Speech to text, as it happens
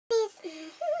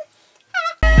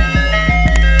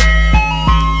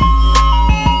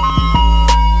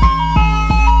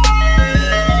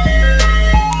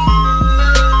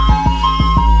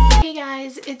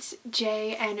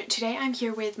Jay, and today I'm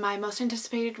here with my most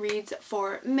anticipated reads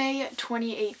for May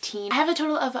 2018. I have a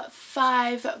total of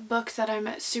 5 books that I'm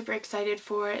super excited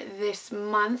for this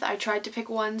month. I tried to pick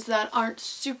ones that aren't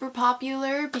super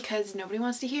popular because nobody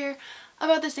wants to hear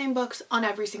about the same books on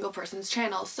every single person's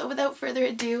channel. So without further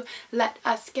ado, let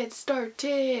us get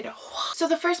started. So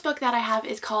the first book that I have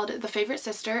is called The Favorite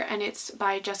Sister, and it's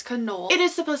by Jessica Knoll. It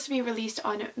is supposed to be released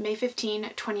on May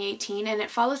 15, 2018, and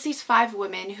it follows these 5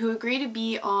 women who agree to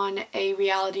be on a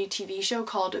reality TV show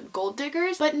called Gold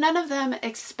Diggers, but none of them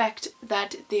expect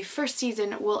that the first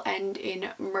season will end in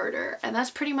murder. And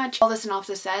that's pretty much all the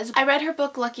synopsis says. I read her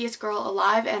book Luckiest Girl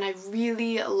Alive and I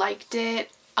really liked it.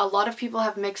 A lot of people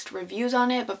have mixed reviews on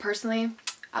it, but personally,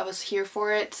 I was here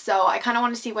for it, so I kind of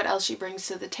want to see what else she brings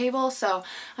to the table, so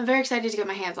I'm very excited to get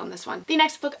my hands on this one. The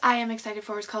next book I am excited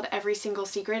for is called Every Single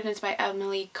Secret, and it's by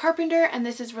Emily Carpenter, and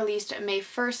this is released May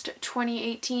 1st,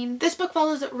 2018. This book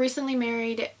follows recently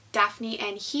married Daphne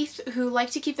and Heath, who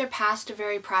like to keep their past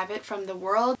very private from the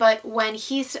world, but when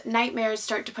Heath's nightmares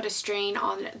start to put a strain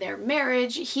on their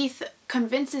marriage, Heath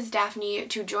convinces Daphne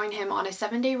to join him on a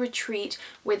 7-day retreat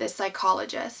with a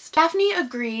psychologist. Daphne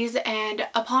agrees, and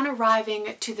upon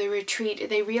arriving to the retreat,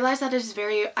 they realize that it is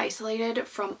very isolated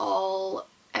from all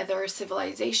other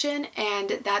civilization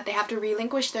and that they have to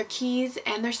relinquish their keys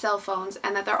and their cell phones,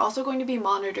 and that they're also going to be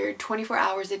monitored 24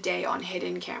 hours a day on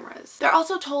hidden cameras. They're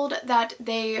also told that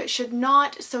they should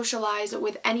not socialize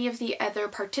with any of the other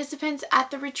participants at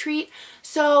the retreat,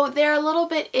 so they're a little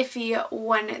bit iffy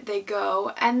when they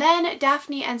go. And then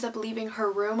Daphne ends up leaving her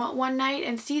room one night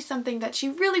and sees something that she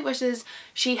really wishes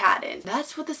she hadn't.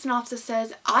 That's what the synopsis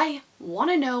says. I want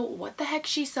to know what the heck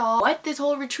she saw, what this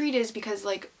whole retreat is, because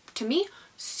like, to me,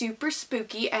 super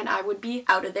spooky, and I would be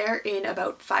out of there in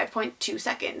about 5.2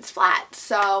 seconds flat.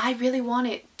 So I really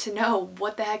wanted to know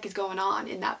what the heck is going on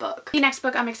in that book. The next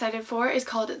book I'm excited for is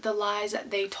called The Lies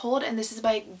They Told, and this is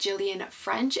by Gillian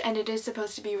French, and it is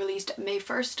supposed to be released May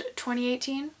 1st,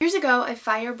 2018. Years ago, a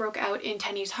fire broke out in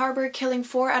Tenny's Harbor, killing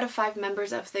 4 out of 5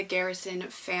 members of the Garrison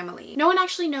family. No one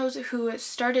actually knows who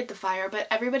started the fire, but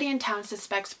everybody in town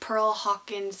suspects Pearl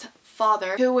Hawkins'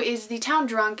 father, who is the town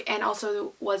drunk and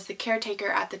also was the caretaker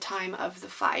at the time of the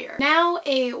fire. Now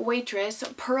a waitress,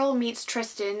 Pearl meets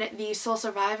Tristan, the sole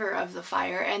survivor of the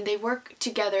fire, and they work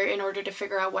together in order to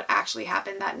figure out what actually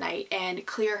happened that night and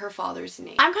clear her father's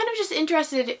name. I'm kind of just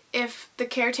interested if the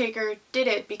caretaker did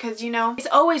it, because, you know, it's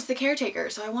always the caretaker,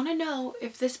 so I want to know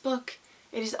if this book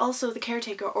it is also the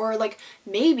caretaker, or like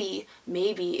maybe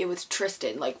it was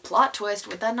Tristan. Like, plot twist,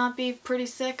 would that not be pretty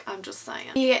sick? I'm just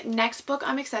saying. The next book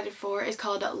I'm excited for is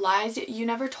called Lies You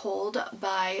Never Told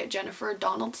by Jennifer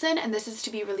Donaldson, and this is to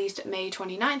be released May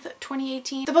 29th,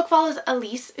 2018. The book follows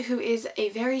Elise, who is a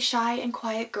very shy and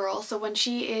quiet girl, so when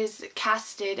she is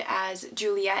casted as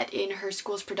Juliet in her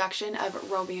school's production of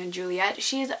Romeo and Juliet,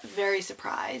 she is very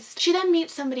surprised. She then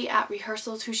meets somebody at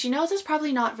rehearsals who she knows is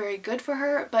probably not very good for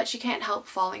her, but she can't help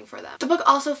falling for them. The book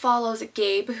also follows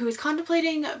Gabe, who is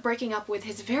contemplating breaking up with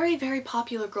his very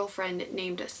popular girlfriend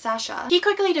named Sasha. He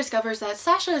quickly discovers that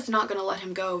Sasha is not going to let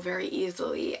him go very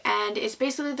easily, and it's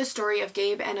basically the story of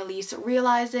Gabe and Elise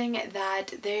realizing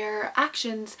that their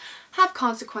actions have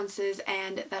consequences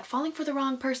and that falling for the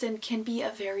wrong person can be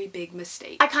a very big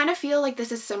mistake. I kind of feel like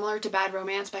this is similar to Bad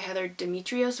Romance by Heather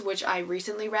Demetrios, which I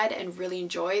recently read and really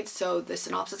enjoyed, so the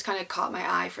synopsis kind of caught my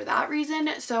eye for that reason.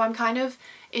 So I'm kind of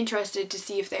interested to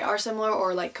see if they are similar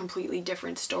or like completely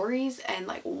different stories, and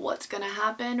like what's gonna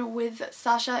happen with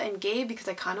Sasha and Gabe, because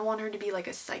I kind of want her to be like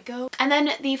a psycho. And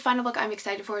then the final book I'm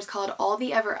excited for is called All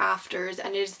the Ever Afters,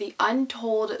 and it is the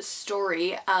untold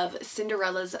story of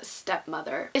Cinderella's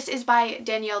stepmother. This is by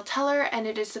Danielle Teller, and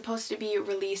it is supposed to be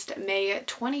released May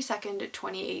 22nd,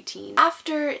 2018.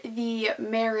 After the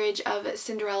marriage of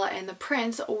Cinderella and the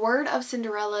prince, word of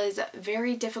Cinderella's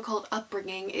very difficult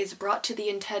upbringing is brought to the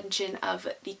attention of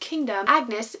the kingdom.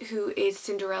 Agnes, who is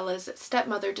Cinderella's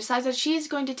stepmother, decides that she is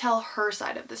going to tell her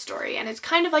side of the story, and it's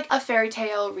kind of like a fairy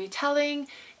tale retelling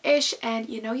ish, and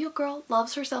you know your girl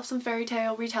loves herself some fairy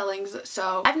tale retellings,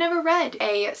 so I've never read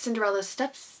a Cinderella's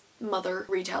stepmother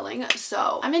retelling,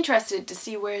 so I'm interested to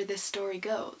see where this story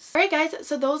goes. Alright guys,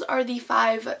 so those are the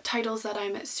 5 titles that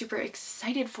I'm super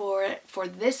excited for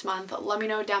this month. Let me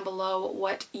know down below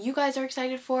what you guys are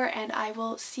excited for, and I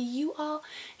will see you all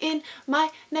in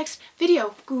my next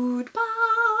video. Goodbye!